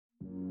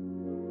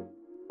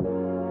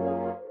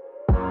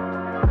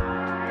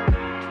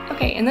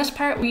Okay, in this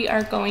part we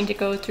are going to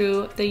go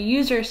through the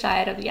user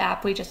side of the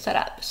app we just set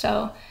up.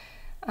 So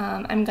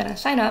I'm gonna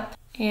sign up,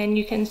 and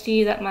you can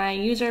see that my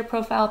user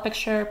profile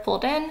picture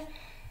pulled in,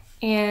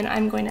 and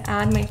I'm going to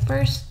add my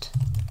first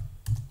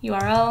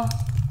URL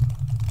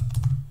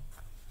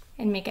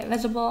and make it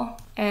visible.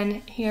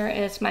 And here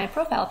is my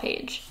profile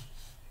page.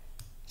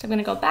 So I'm going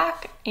to go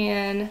back,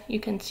 and you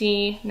can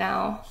see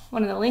now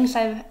one of the links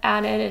I've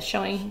added is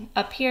showing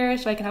up here,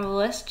 so I can have a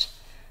list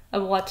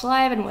of what's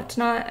live and what's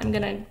not. I'm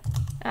going to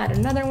add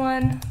another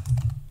one.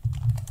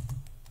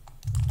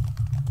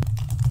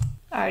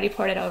 I already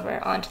ported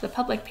over onto the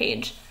public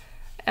page.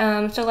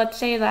 So let's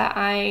say that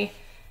I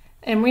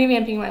am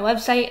revamping my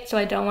website, so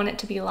I don't want it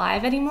to be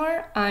live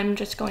anymore. I'm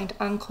just going to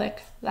unclick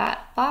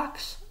that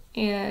box,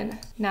 and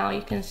now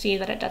you can see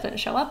that it doesn't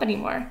show up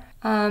anymore.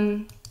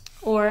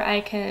 Or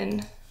I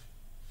can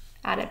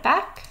add it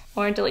back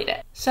or delete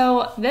it.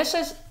 So this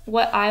is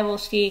what I will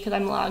see because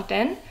I'm logged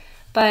in,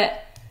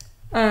 but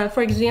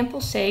for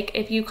example's sake,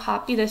 if you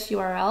copy this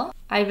URL,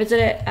 I visit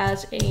it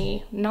as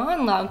a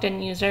non-logged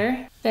in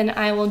user, then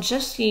I will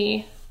just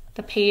see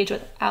the page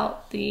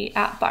without the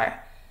app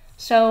bar.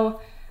 So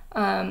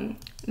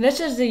this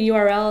is the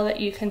URL that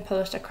you can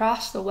post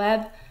across the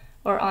web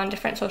or on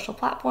different social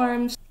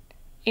platforms.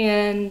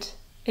 And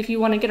if you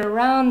want to get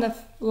around the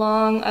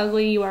long,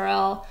 ugly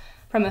URL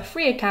from a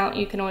free account,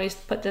 you can always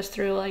put this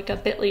through like a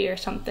bit.ly or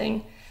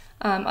something.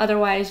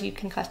 Otherwise, you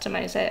can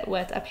customize it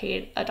with a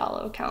paid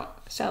Adalo account.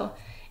 So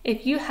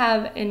if you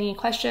have any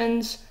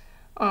questions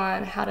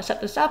on how to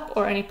set this up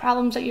or any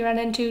problems that you run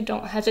into,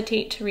 don't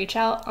hesitate to reach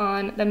out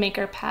on the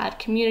MakerPad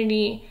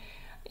community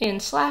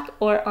in Slack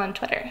or on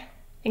Twitter.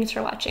 Thanks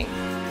for watching.